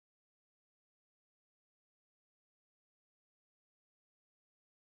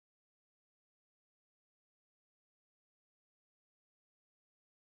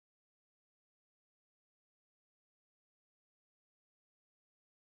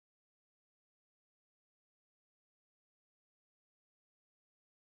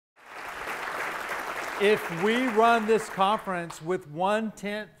If we run this conference with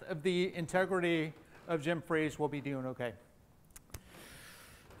 1/10 of the integrity of Jim Freeze, we'll be doing okay.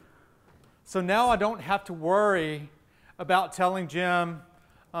 So now I don't have to worry about telling Jim,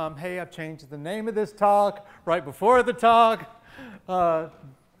 hey, I've changed the name of this talk right before the talk.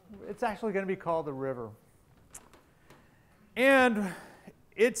 It's actually going to be called The River. And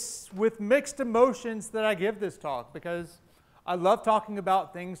it's with mixed emotions that I give this talk, because I love talking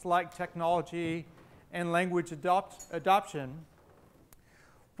about things like technology and language adoption.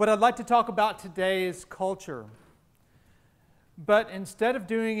 What I'd like to talk about today is culture. But instead of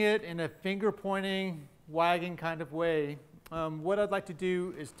doing it in a finger-pointing, wagging kind of way, what I'd like to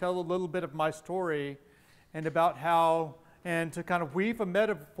do is tell a little bit of my story and about how, and to kind of weave a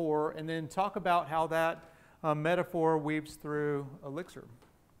metaphor and then talk about how that metaphor weaves through Elixir.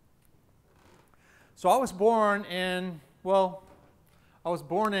 So I was born in,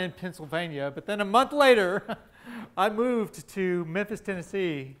 Pennsylvania, but then a month later, I moved to Memphis,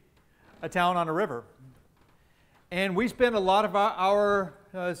 Tennessee, a town on a river. And we spent a lot of our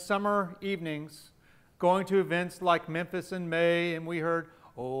summer evenings going to events like Memphis in May, and we heard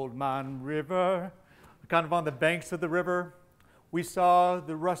Old Mine River, kind of on the banks of the river. We saw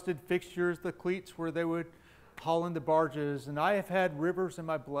the rusted fixtures, the cleats where they would haul in the barges, and I have had rivers in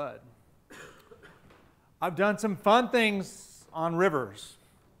my blood. I've done some fun things on rivers.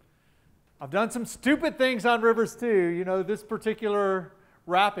 I've done some stupid things on rivers too. You know, this particular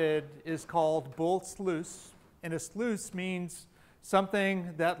rapid is called Bull Sluice, and a sluice means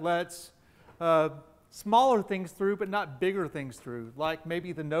something that lets smaller things through but not bigger things through, like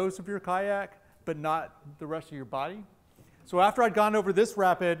maybe the nose of your kayak but not the rest of your body. So after I'd gone over this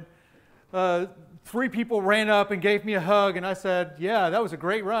rapid, 3 people ran up and gave me a hug, and I said, yeah, that was a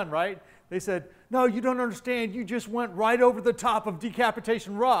great run, right? They said, no, you don't understand. You just went right over the top of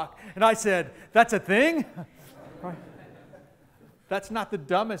Decapitation Rock. And I said, that's a thing? Right. That's not the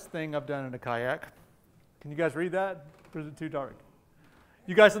dumbest thing I've done in a kayak. Can you guys read that? Or is it too dark?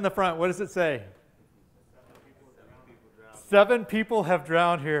 You guys in the front, what does it say? 7 people have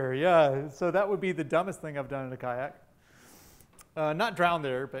drowned here. Yeah, so that would be the dumbest thing I've done in a kayak. Not drown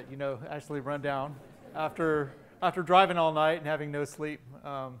there, but actually run down after driving all night and having no sleep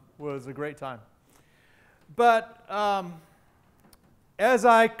was a great time. But as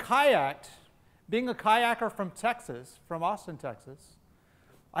I kayaked, being a kayaker from Texas, from Austin, Texas,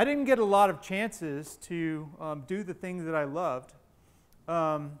 I didn't get a lot of chances to do the things that I loved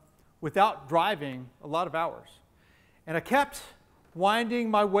without driving a lot of hours. And I kept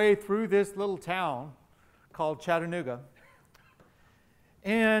winding my way through this little town called Chattanooga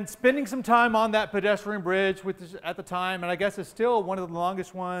and spending some time on that pedestrian bridge, which is at the time, and I guess is still one of the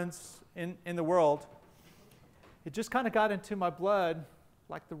longest ones in the world. It just kind of got into my blood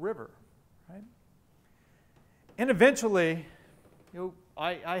like the river, right? And eventually,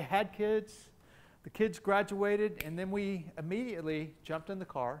 I had kids, the kids graduated, and then we immediately jumped in the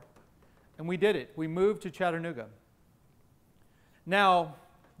car, and we did it. We moved to Chattanooga. Now,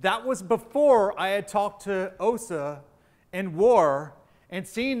 that was before I had talked to OSA and WAR and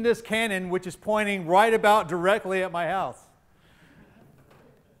seen this cannon, which is pointing right about directly at my house.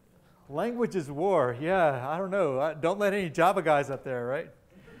 Language is war. Yeah, I don't know. Don't let any Java guys up there, right?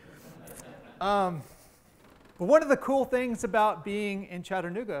 But one of the cool things about being in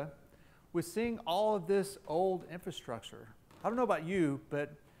Chattanooga was seeing all of this old infrastructure. I don't know about you,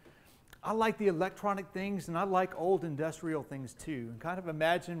 but I like the electronic things, and I like old industrial things too, and kind of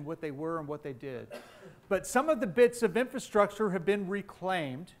imagine what they were and what they did. But some of the bits of infrastructure have been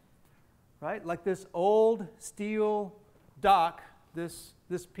reclaimed, right? Like this old steel dock, this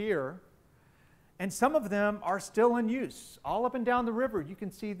pier, and some of them are still in use. All up and down the river, you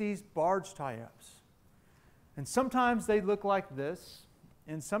can see these barge tie-ups. And sometimes they look like this,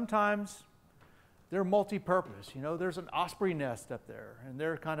 and sometimes they're multi-purpose. There's an osprey nest up there, and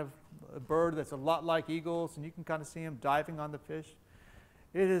they're kind of a bird that's a lot like eagles, and you can kind of see them diving on the fish.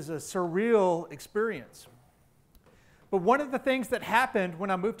 It is a surreal experience. But one of the things that happened when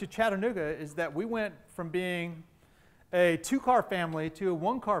I moved to Chattanooga is that we went from being a 2-car family to a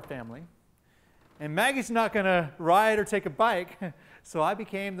 1-car family. And Maggie's not going to ride or take a bike, so I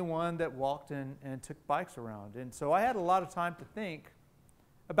became the one that walked and took bikes around. And so I had a lot of time to think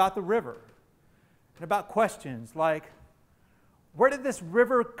about the river and about questions like, where did this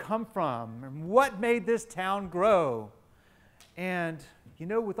river come from? And what made this town grow? And,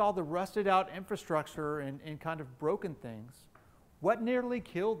 with all the rusted out infrastructure and kind of broken things, what nearly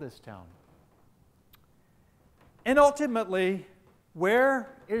killed this town? And ultimately, where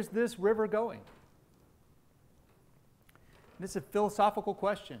is this river going? And it's a philosophical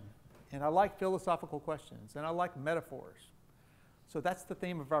question. And I like philosophical questions, and I like metaphors. So that's the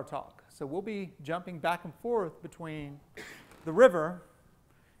theme of our talk. So we'll be jumping back and forth between the river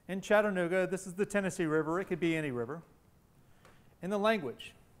in Chattanooga. This is the Tennessee River. It could be any river. And the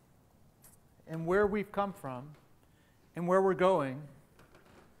language, and where we've come from, and where we're going,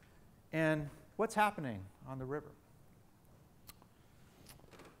 and what's happening on the river.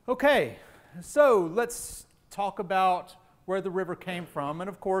 Okay, so let's talk about where the river came from. And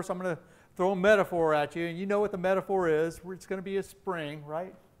of course, I'm going to throw a metaphor at you, and you know what the metaphor is. It's going to be a spring,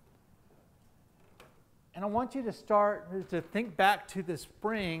 right? And I want you to start to think back to the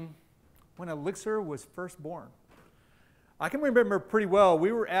spring when Elixir was first born. I can remember pretty well,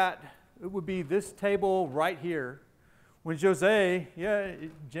 we were at, it would be this table right here, when Jose, yeah,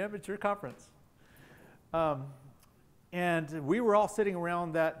 Jim, it's your conference. And we were all sitting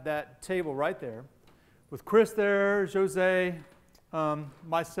around that table right there, with Chris there, Jose,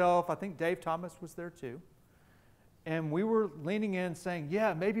 myself, I think Dave Thomas was there too. And we were leaning in saying,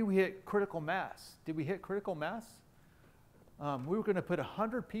 yeah, maybe we hit critical mass. Did we hit critical mass? We were going to put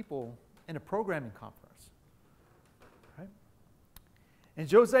 100 people in a programming conference. Right? And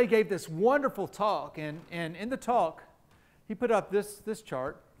Jose gave this wonderful talk, and in the talk, he put up this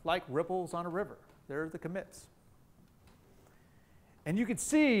chart, like ripples on a river. There are the commits. And you could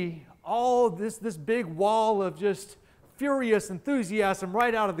see all this big wall of just furious enthusiasm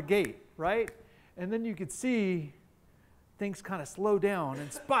right out of the gate, right? And then you could see things kind of slow down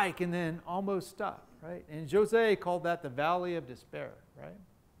and spike and then almost stop, right? And Jose called that the valley of despair, right?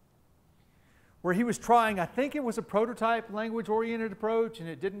 Where he was trying, I think it was a prototype language-oriented approach, and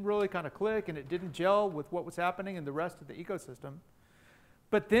it didn't really kind of click, and it didn't gel with what was happening in the rest of the ecosystem.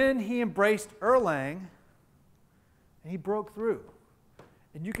 But then he embraced Erlang, and he broke through.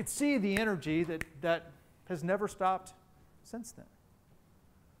 And you could see the energy that has never stopped since then.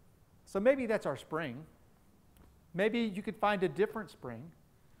 So maybe that's our spring. Maybe you could find a different spring.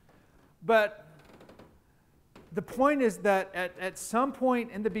 But the point is that at some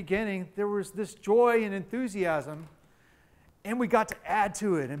point in the beginning, there was this joy and enthusiasm, and we got to add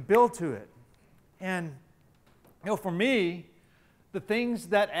to it and build to it. And for me, the things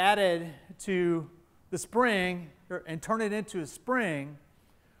that added to the spring and turn it into a spring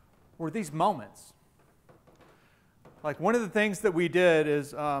were these moments. Like one of the things that we did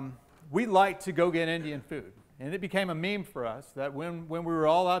is we liked to go get Indian food. And it became a meme for us that when we were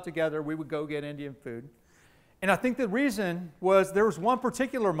all out together, we would go get Indian food. And I think the reason was there was one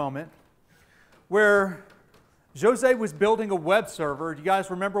particular moment where Jose was building a web server. Do you guys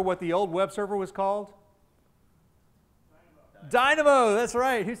remember what the old web server was called? Dynamo, that's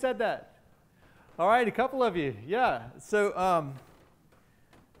right. Who said that? All right, a couple of you. Yeah. So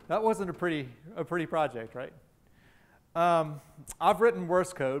that wasn't a pretty project, right? I've written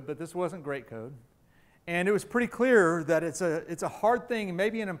worse code, but this wasn't great code. And it was pretty clear that it's a hard thing, and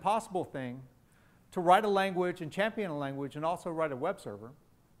maybe an impossible thing, to write a language and champion a language and also write a web server.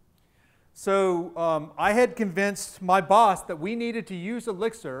 So I had convinced my boss that we needed to use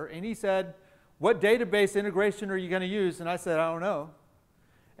Elixir, and he said, what database integration are you going to use? And I said, I don't know.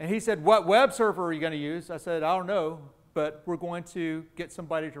 And he said, what web server are you going to use? I said, I don't know, but we're going to get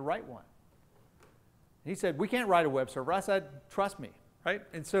somebody to write one. He said, we can't write a web server. I said, trust me, right?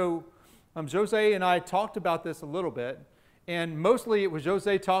 And so Jose and I talked about this a little bit, and mostly it was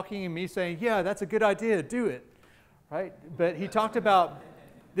Jose talking and me saying, yeah, that's a good idea, do it, right? But he talked about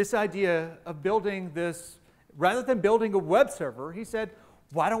this idea of building this, rather than building a web server, he said,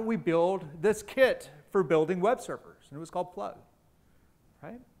 why don't we build this kit for building web servers? And it was called Plug,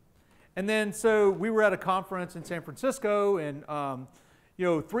 right? And then so we were at a conference in San Francisco, and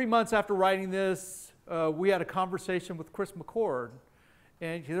 3 months after writing this, we had a conversation with Chris McCord,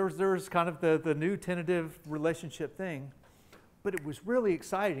 and there was kind of the new tentative relationship thing, but it was really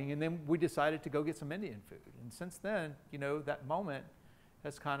exciting. And then we decided to go get some Indian food, and since then, that moment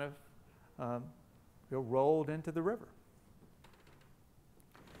has kind of rolled into the river.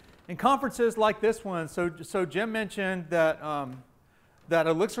 In conferences like this one, so Jim mentioned that that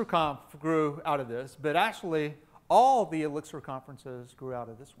ElixirConf grew out of this, but actually all the Elixir conferences grew out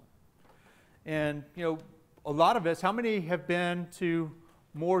of this one. And a lot of us, how many have been to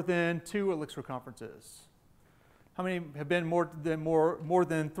more than 2 Elixir conferences? How many have been more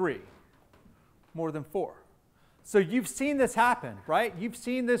than 3? More than 4? So you've seen this happen, right? You've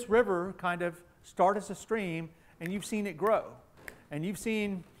seen this river kind of start as a stream, and you've seen it grow, and you've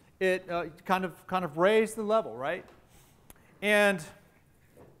seen it kind of raise the level, right? And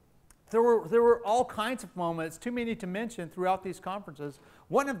there were all kinds of moments, too many to mention, throughout these conferences.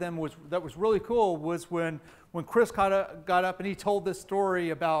 One of them that was really cool was when Chris got up and he told this story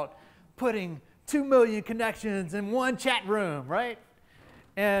about putting 2 million connections in one chat room, right?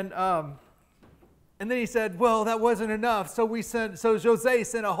 And then he said, well, that wasn't enough. So Jose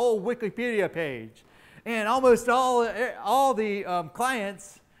sent a whole Wikipedia page. And almost all the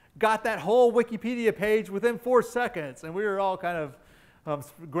clients got that whole Wikipedia page within 4 seconds. And we were all kind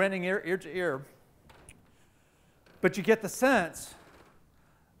of grinning ear to ear. But you get the sense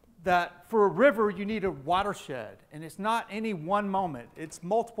that for a river, you need a watershed. And it's not any one moment. It's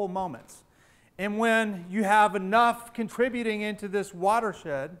multiple moments. And when you have enough contributing into this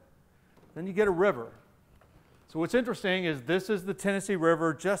watershed, then you get a river. So what's interesting is this is the Tennessee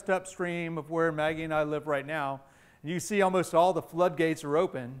River just upstream of where Maggie and I live right now. And you see almost all the floodgates are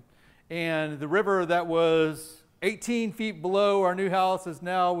open. And the river that was 18 feet below our new house is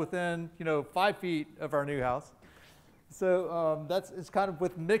now within 5 feet of our new house. So it's kind of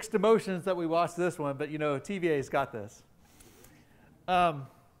with mixed emotions that we watched this one, but TVA's got this.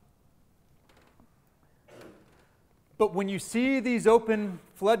 But when you see these open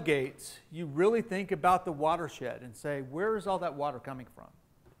floodgates, you really think about the watershed and say, where is all that water coming from?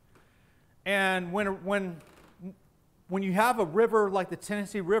 And when you have a river like the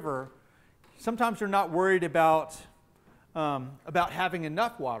Tennessee River, sometimes you're not worried about having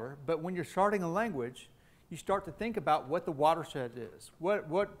enough water, but when you're starting a language, you start to think about what the watershed is. What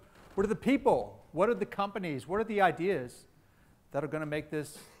are the people? What are the companies? What are the ideas that are going to make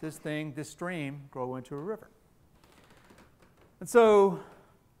this stream grow into a river? And so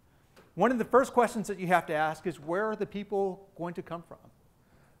one of the first questions that you have to ask is, where are the people going to come from?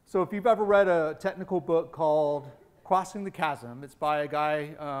 So if you've ever read a technical book called Crossing the Chasm, it's by a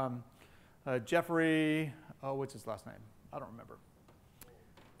guy, Jeffrey, what's his last name? I don't remember.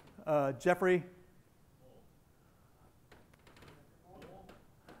 Jeffrey.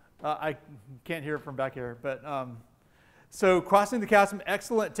 I can't hear it from back here, but so Crossing the Chasm,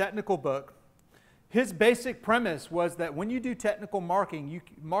 excellent technical book. His basic premise was that when you do technical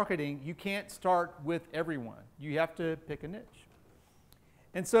marketing, you can't start with everyone. You have to pick a niche.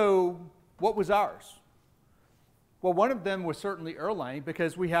 And so what was ours? Well, one of them was certainly Erlang,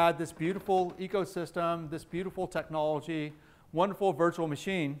 because we had this beautiful ecosystem, this beautiful technology, wonderful virtual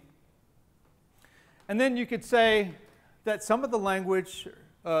machine. And then you could say that some of the language,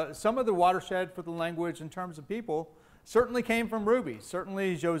 some of the watershed for the language in terms of people certainly came from Ruby.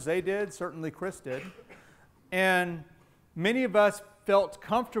 Certainly Jose did, certainly Chris did. And many of us felt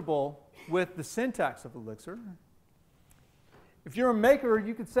comfortable with the syntax of Elixir. If you're a maker,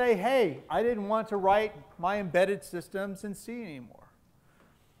 you could say, hey, I didn't want to write my embedded systems in C anymore.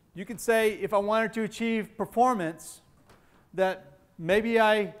 You could say, if I wanted to achieve performance, that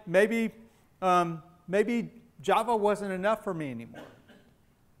maybe Java wasn't enough for me anymore.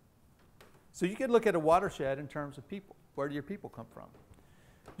 So you could look at a watershed in terms of people. Where do your people come from?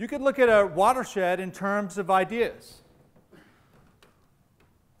 You could look at a watershed in terms of ideas.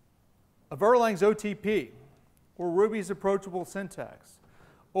 Of Erlang's OTP, or Ruby's approachable syntax,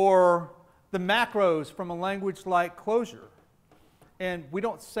 or the macros from a language like Clojure. And we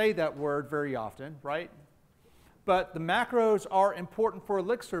don't say that word very often, right? But the macros are important for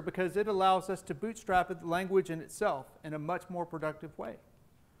Elixir because it allows us to bootstrap the language in itself in a much more productive way.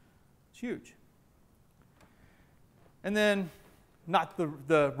 It's huge. And then, not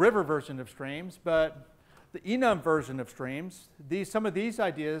the river version of streams, but the enum version of streams. Some of these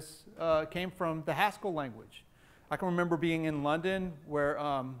ideas came from the Haskell language. I can remember being in London where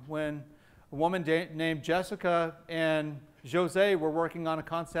when a woman named Jessica and Jose were working on a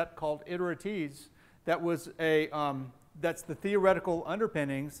concept called iterates that was that's the theoretical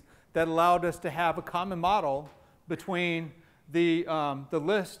underpinnings that allowed us to have a common model between the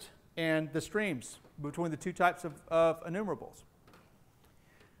list and the streams, between the two types of enumerables.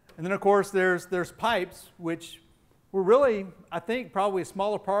 And then, of course, there's pipes, which were really, I think, probably a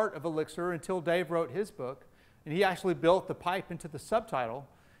smaller part of Elixir until Dave wrote his book. And he actually built the pipe into the subtitle.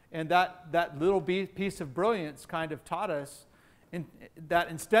 And that little piece of brilliance kind of taught us that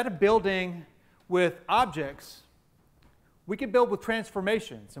instead of building with objects, we could build with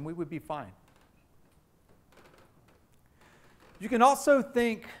transformations, and we would be fine. You can also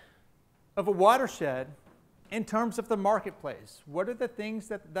think of a watershed in terms of the marketplace. What are the things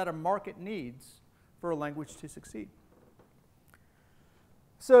that a market needs for a language to succeed?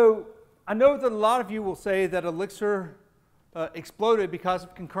 So I know that a lot of you will say that Elixir exploded because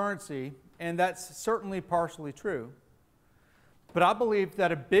of concurrency, and that's certainly partially true. But I believe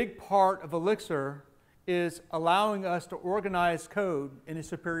that a big part of Elixir is allowing us to organize code in a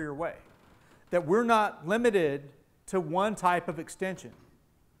superior way, that we're not limited to one type of extension.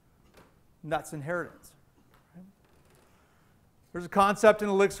 And that's inheritance. There's a concept in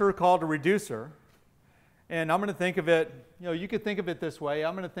Elixir called a reducer. And I'm going to think of it, you could think of it this way.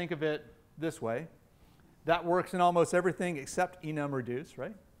 I'm going to think of it this way. That works in almost everything except enum reduce,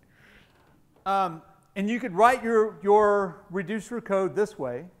 right? And you could write your reducer code this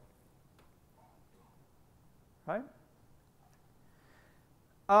way, right?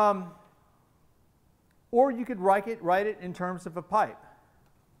 Or you could write it in terms of a pipe.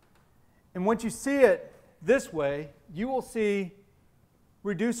 And once you see it this way, you will see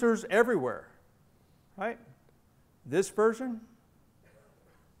reducers everywhere, right? This version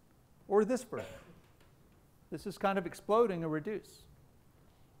or this version. This is kind of exploding a reduce.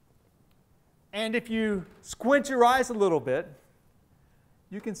 And if you squint your eyes a little bit,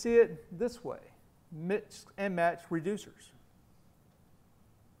 you can see it this way, mix and match reducers.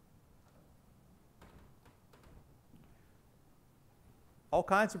 All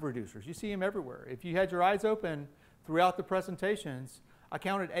kinds of reducers. You see them everywhere. If you had your eyes open throughout the presentations, I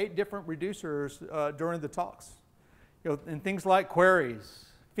counted 8 different reducers during the talks. And things like queries,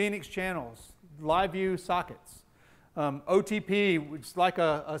 Phoenix channels, live view sockets, OTP, which is like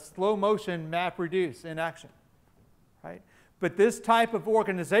a slow motion map reduce in action, right? But this type of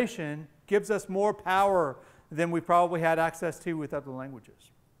organization gives us more power than we probably had access to with other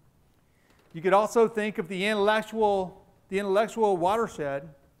languages. You could also think of the intellectual watershed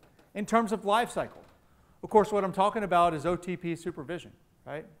in terms of life cycle. Of course, what I'm talking about is OTP supervision,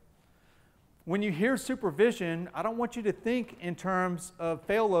 right? When you hear supervision, I don't want you to think in terms of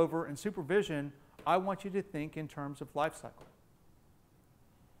failover and supervision. I want you to think in terms of life cycle.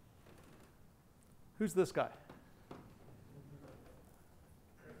 Who's this guy?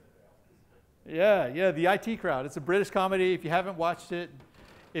 Yeah, the IT crowd. It's a British comedy. If you haven't watched it,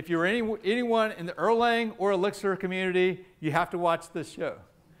 if you're anyone in the Erlang or Elixir community, you have to watch this show.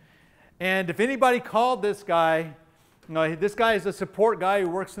 And if anybody called this guy, this guy is a support guy who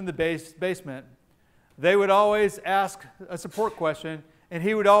works in the basement, they would always ask a support question, and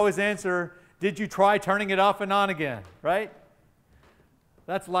he would always answer, "Did you try turning it off and on again?" Right?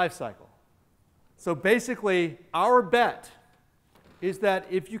 That's life cycle. So basically, our bet is that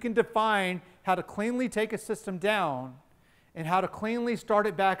if you can define how to cleanly take a system down and how to cleanly start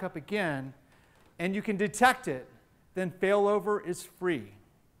it back up again, and you can detect it, then failover is free.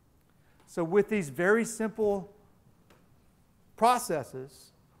 So with these very simple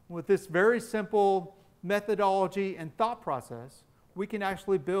processes, with this very simple methodology and thought process, we can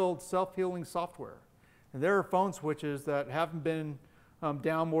actually build self-healing software. And there are phone switches that haven't been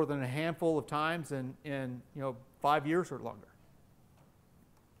down more than a handful of times in 5 years or longer.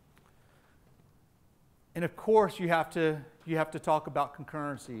 And of course, you have to talk about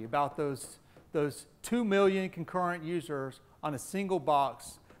concurrency, about those 2 million concurrent users on a single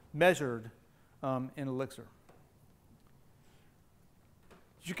box measured in Elixir.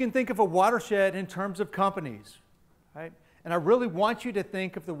 You can think of a watershed in terms of companies, right? And I really want you to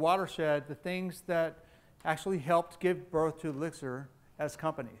think of the watershed, the things that actually helped give birth to Elixir as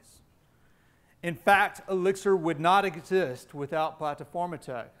companies. In fact, Elixir would not exist without Plataforma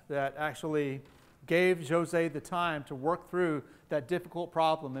Tech that actually gave Jose the time to work through that difficult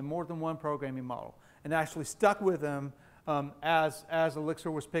problem in more than one programming model and actually stuck with him as Elixir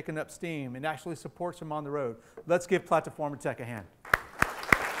was picking up steam and actually supports him on the road. Let's give Plataforma Tech a hand.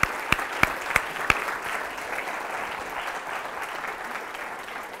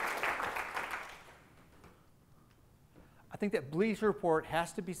 I think that Bleacher Report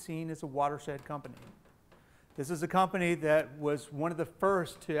has to be seen as a watershed company. This is a company that was one of the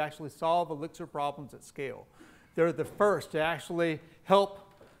first to actually solve Elixir problems at scale. They're the first to actually help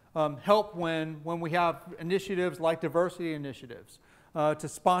when we have initiatives like diversity initiatives, to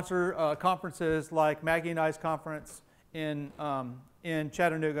sponsor conferences like Maggie and I's conference in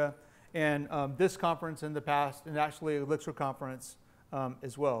Chattanooga, and this conference in the past, and actually Elixir conference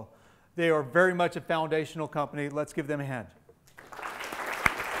as well. They are very much a foundational company. Let's give them a hand.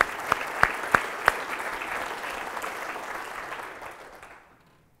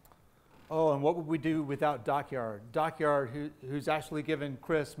 Oh, and what would we do without Dockyard? Dockyard, who's actually given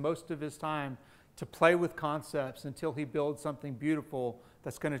Chris most of his time to play with concepts until he builds something beautiful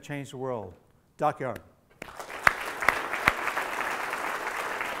that's going to change the world. Dockyard.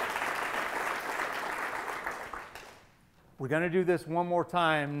 We're going to do this one more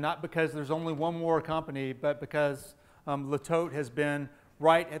time, not because there's only one more company, but because Tate has been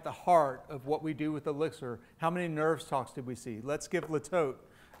right at the heart of what we do with Elixir. How many nerves talks did we see? Let's give Tate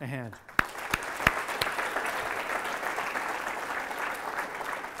a hand.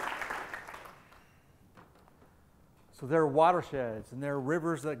 So there are watersheds and there are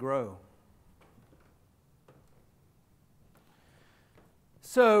rivers that grow.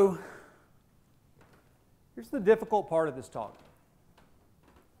 So here's the difficult part of this talk.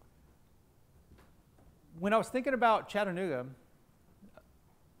 When I was thinking about Chattanooga,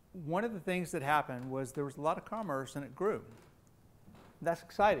 one of the things that happened was there was a lot of commerce and it grew. That's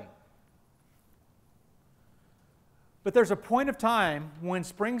exciting. But there's a point of time when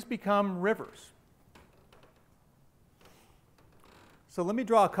springs become rivers. So let me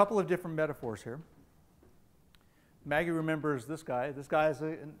draw a couple of different metaphors here. Maggie remembers this guy. This guy is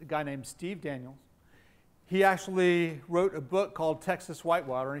a guy named Steve Daniels. He actually wrote a book called Texas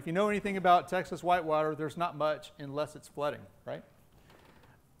Whitewater. And if you know anything about Texas whitewater, there's not much unless it's flooding, right?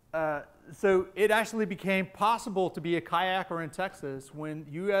 So it actually became possible to be a kayaker in Texas when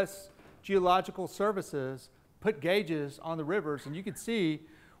U.S. Geological Services put gauges on the rivers. And you could see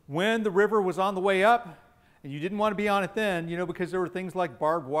when the river was on the way up, and you didn't want to be on it then, you know, because there were things like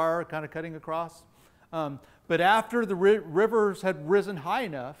barbed wire kind of cutting across. But after the rivers had risen high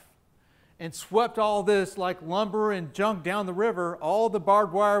enough, and swept all this like lumber and junk down the river, all the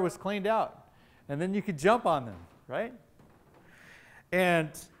barbed wire was cleaned out. And then you could jump on them, right? And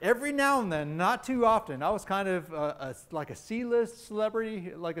every now and then, not too often, I was kind of like a C-list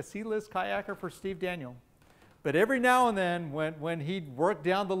celebrity, like a C-list kayaker for Steve Daniel. But every now and then, when he'd work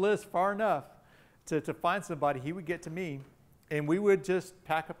down the list far enough to find somebody, he would get to me, and we would just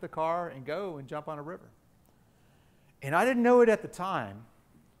pack up the car and go and jump on a river. And I didn't know it at the time,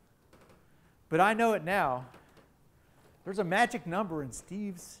 but I know it now. There's a magic number in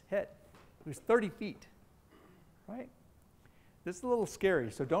Steve's head. It was 30 feet, right? This is a little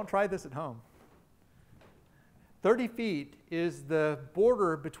scary, so don't try this at home. 30 feet is the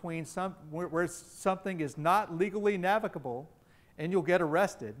border between where something is not legally navigable and you'll get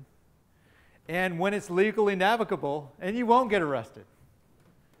arrested, and when it's legally navigable and you won't get arrested.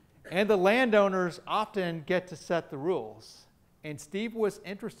 And the landowners often get to set the rules. And Steve was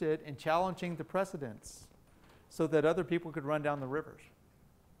interested in challenging the precedents so that other people could run down the rivers.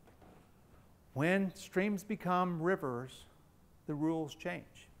 When streams become rivers, the rules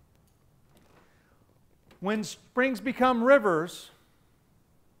change. When springs become rivers,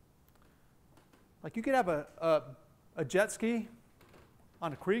 like you could have a jet ski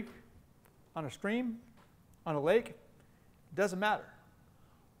on a creek, on a stream, on a lake, it doesn't matter.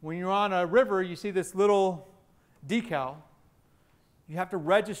 When you're on a river, you see this little decal. You have to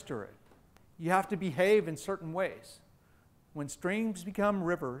register it. You have to behave in certain ways. When streams become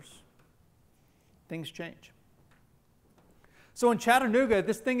rivers, things change. So in Chattanooga,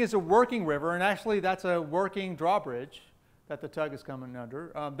 this thing is a working river, and actually that's a working drawbridge that the tug is coming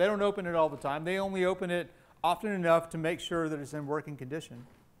under. They don't open it all the time. They only open it often enough to make sure that it's in working condition.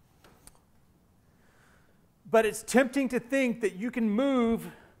 But it's tempting to think that you can move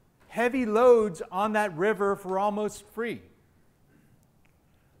heavy loads on that river for almost free.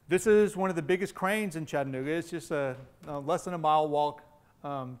 This is one of the biggest cranes in Chattanooga. It's just a less than a mile walk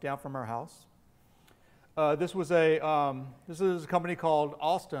down from our house. This is a company called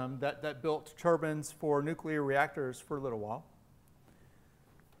Alstom that built turbines for nuclear reactors for a little while.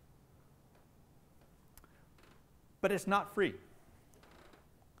 But it's not free.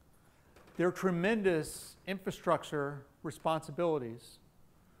 There are tremendous infrastructure responsibilities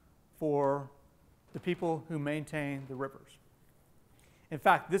for the people who maintain the rivers. In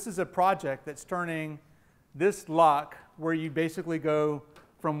fact, this is a project that's turning this lock, where you basically go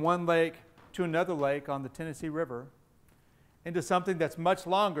from one lake to another lake on the Tennessee River, into something that's much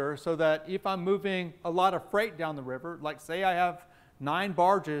longer, so that if I'm moving a lot of freight down the river, like say I have 9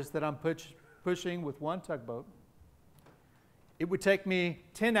 barges that I'm pushing with one tugboat, it would take me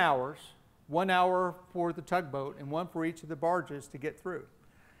 10 hours, 1 hour for the tugboat and 1 for each of the barges to get through.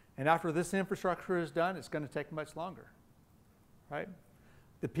 And after this infrastructure is done, it's going to take much longer, right?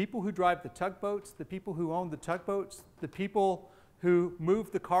 The people who drive the tugboats, the people who own the tugboats, the people who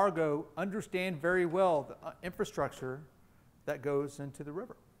move the cargo understand very well the infrastructure that goes into the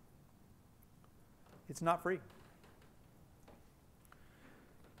river. It's not free.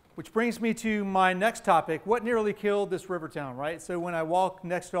 Which brings me to my next topic, what nearly killed this river town, right? So when I walk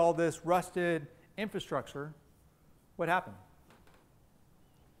next to all this rusted infrastructure, what happened?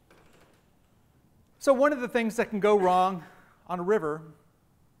 So one of the things that can go wrong on a river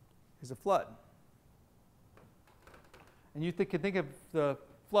is a flood. And you can think of the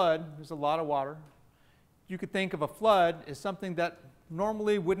flood, there's a lot of water. You could think of a flood as something that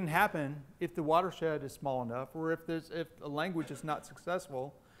normally wouldn't happen if the watershed is small enough, or if a language is not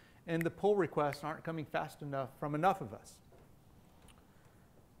successful and the pull requests aren't coming fast enough from enough of us.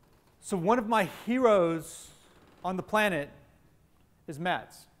 So one of my heroes on the planet is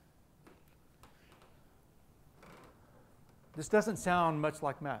Matt's. This doesn't sound much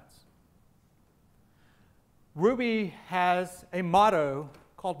like Matt's. Ruby has a motto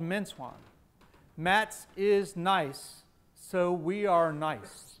called Menswan. Matt's is nice, so we are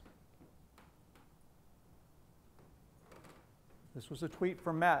nice. This was a tweet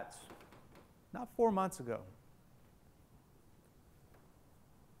from Matt's, not 4 months ago.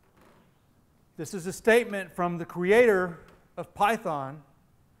 This is a statement from the creator of Python,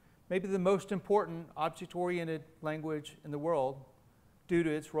 maybe the most important object-oriented language in the world due to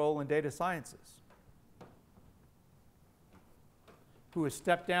its role in data sciences, who has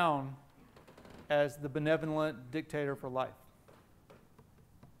stepped down as the benevolent dictator for life.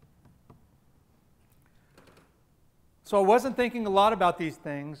 So I wasn't thinking a lot about these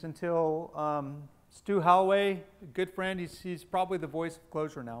things until Stu Holloway, a good friend, he's probably the voice of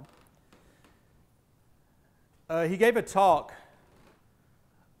Clojure now. He gave a talk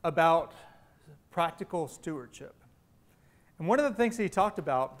about practical stewardship. And one of the things that he talked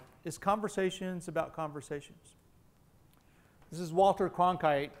about is conversations about conversations. This is Walter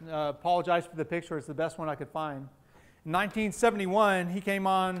Cronkite. Apologize for the picture. It's the best one I could find. In 1971, he came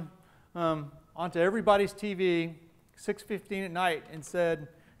on onto everybody's TV, 6:15 at night, and said,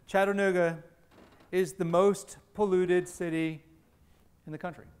 Chattanooga is the most polluted city in the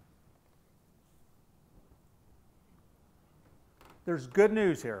country. There's good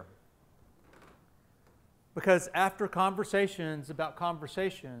news here. Because after conversations about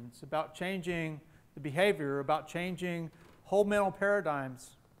changing the behavior, about changing whole mental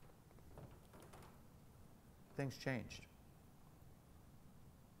paradigms, things changed.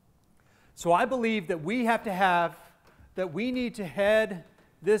 So I believe that we need to head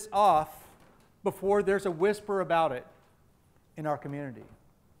this off before there's a whisper about it in our community.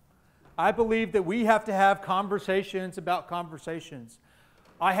 I believe that we have to have conversations about conversations.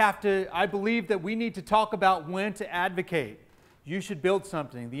 I believe that we need to talk about when to advocate. You should build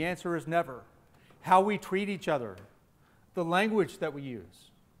something. The answer is never. How we treat each other. The language that we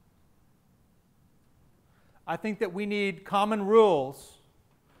use. I think that we need common rules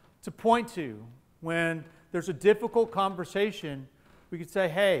to point to when there's a difficult conversation. We could say,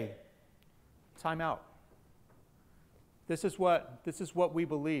 hey, time out. This is what we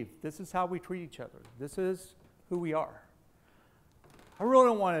believe. This is how we treat each other. This is who we are. I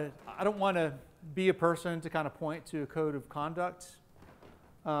don't want to be a person to kind of point to a code of conduct.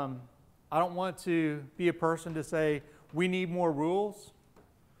 I don't want to be a person to say, we need more rules.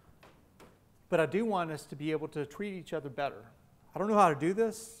 But I do want us to be able to treat each other better. I don't know how to do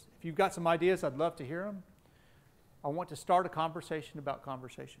this. If you've got some ideas, I'd love to hear them. I want to start a conversation about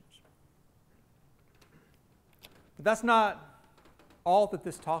conversations. But that's not all that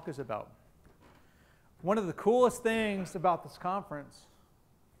this talk is about. One of the coolest things about this conference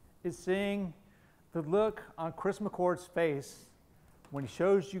is seeing the look on Chris McCord's face when he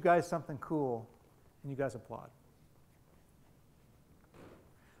shows you guys something cool and you guys applaud.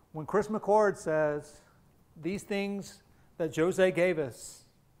 When Chris McCord says, these things that Jose gave us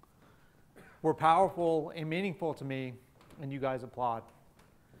were powerful and meaningful to me, and you guys applaud.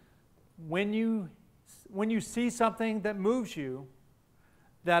 When you see something that moves you,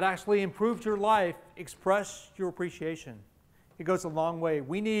 that actually improves your life, express your appreciation. It goes a long way.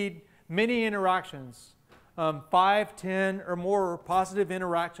 We need many interactions, 5, 10, or more positive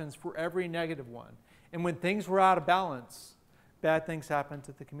interactions for every negative one. And when things were out of balance, bad things happen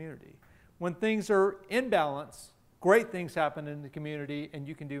to the community. When things are in balance, great things happen in the community, and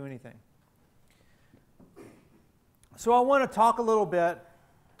you can do anything. So I want to talk a little bit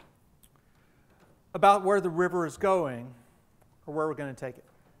about where the river is going, or where we're going to take it.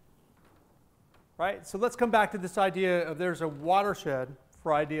 Right? So let's come back to this idea of there's a watershed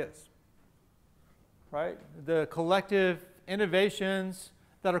for ideas. Right? The collective innovations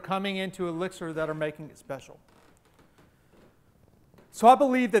that are coming into Elixir that are making it special. So I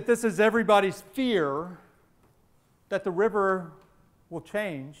believe that this is everybody's fear that the river will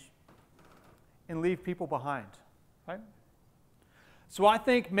change and leave people behind. Right? So I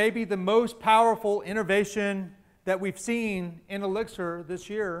think maybe the most powerful innovation that we've seen in Elixir this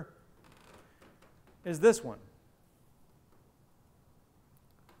year is this one.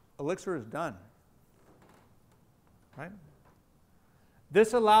 Elixir is done. Right?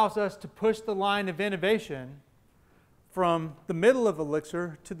 This allows us to push the line of innovation from the middle of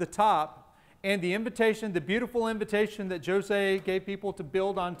Elixir to the top, and the invitation, the beautiful invitation that Jose gave people to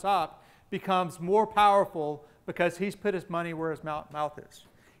build on top becomes more powerful because he's put his money where his mouth is.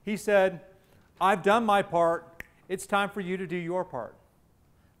 He said, I've done my part, it's time for you to do your part.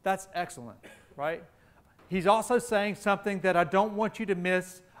 That's excellent, right? He's also saying something that I don't want you to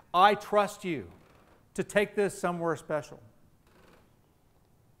miss. I trust you to take this somewhere special.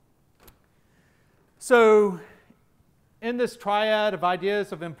 So in this triad of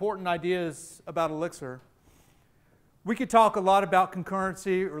ideas, of important ideas about Elixir, we could talk a lot about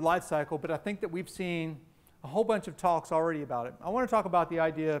concurrency or life cycle, but I think that we've seen a whole bunch of talks already about it. I want to talk about the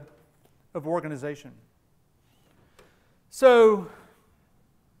idea of organization. So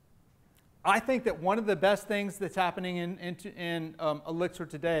I think that one of the best things that's happening in Elixir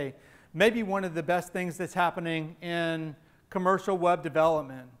today, maybe one of the best things that's happening in commercial web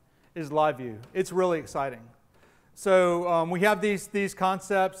development, is LiveView. It's really exciting. So we have these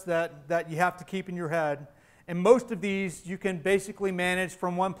concepts that you have to keep in your head. And most of these you can basically manage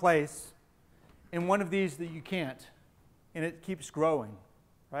from one place, and one of these that you can't. And it keeps growing,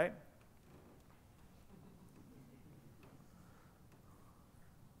 right?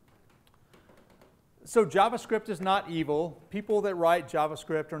 So JavaScript is not evil. People that write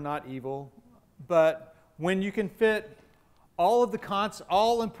JavaScript are not evil. But when you can fit all of the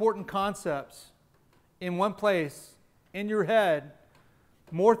all important concepts in one place, in your head,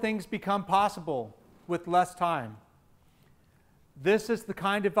 more things become possible with less time. This is the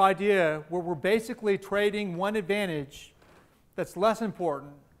kind of idea where we're basically trading one advantage that's less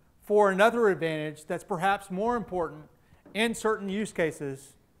important for another advantage that's perhaps more important in certain use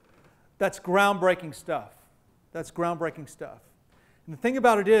cases. That's groundbreaking stuff. That's groundbreaking stuff. And the thing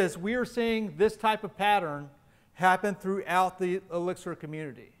about it is, we are seeing this type of pattern happen throughout the Elixir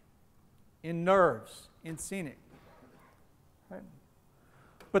community, in Nerves, in Scenic. Right?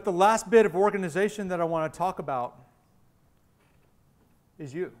 But the last bit of organization that I want to talk about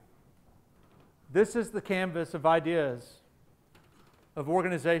is you. This is the canvas of ideas, of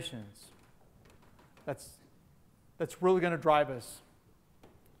organizations, that's really going to drive us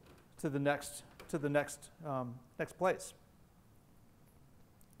to the next place.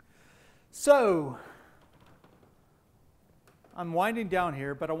 So I'm winding down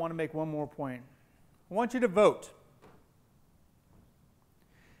here, but I want to make one more point. I want you to vote.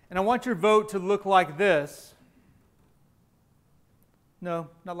 And I want your vote to look like this. No,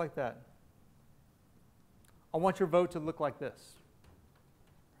 not like that. I want your vote to look like this.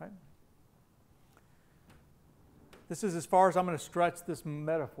 Right? This is as far as I'm going to stretch this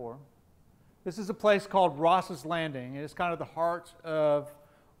metaphor. This is a place called Ross's Landing. It's kind of the heart of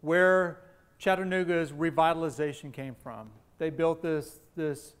where Chattanooga's revitalization came from. They built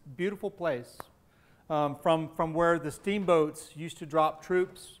this beautiful place from where the steamboats used to drop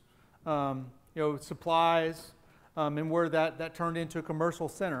troops, supplies, and where that turned into a commercial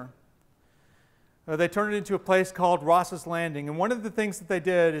center. They turned it into a place called Ross's Landing. And one of the things that they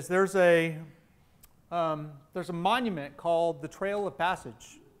did is there's a monument called the Trail of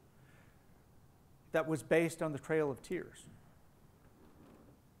Passage that was based on the Trail of Tears.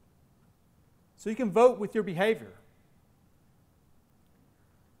 So you can vote with your behavior.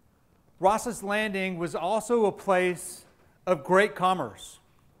 Ross's Landing was also a place of great commerce.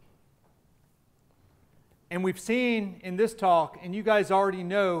 And we've seen in this talk, and you guys already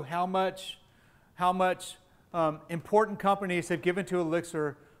know how much important companies have given to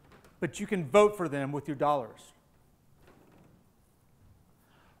Elixir, but you can vote for them with your dollars.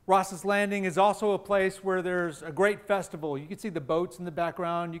 Ross's Landing is also a place where there's a great festival. You can see the boats in the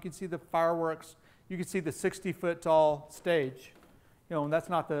background. You can see the fireworks. You can see the 60-foot tall stage. And that's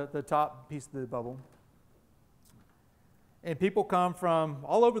not the top piece of the bubble. And people come from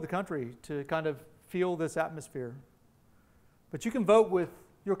all over the country to kind of feel this atmosphere. But you can vote with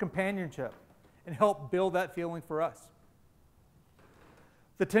your companionship and help build that feeling for us.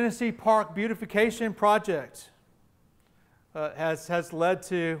 The Tennessee Park Beautification Project has led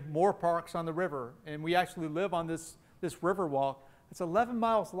to more parks on the river. And we actually live on this river walk. It's 11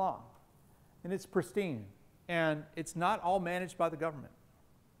 miles long, and it's pristine. And it's not all managed by the government.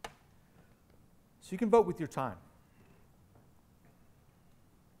 So you can vote with your time.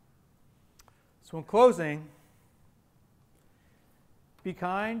 So in closing, be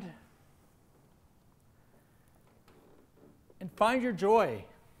kind and find your joy.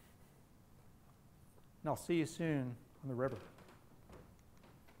 And I'll see you soon on the river.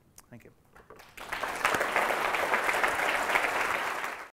 Thank you.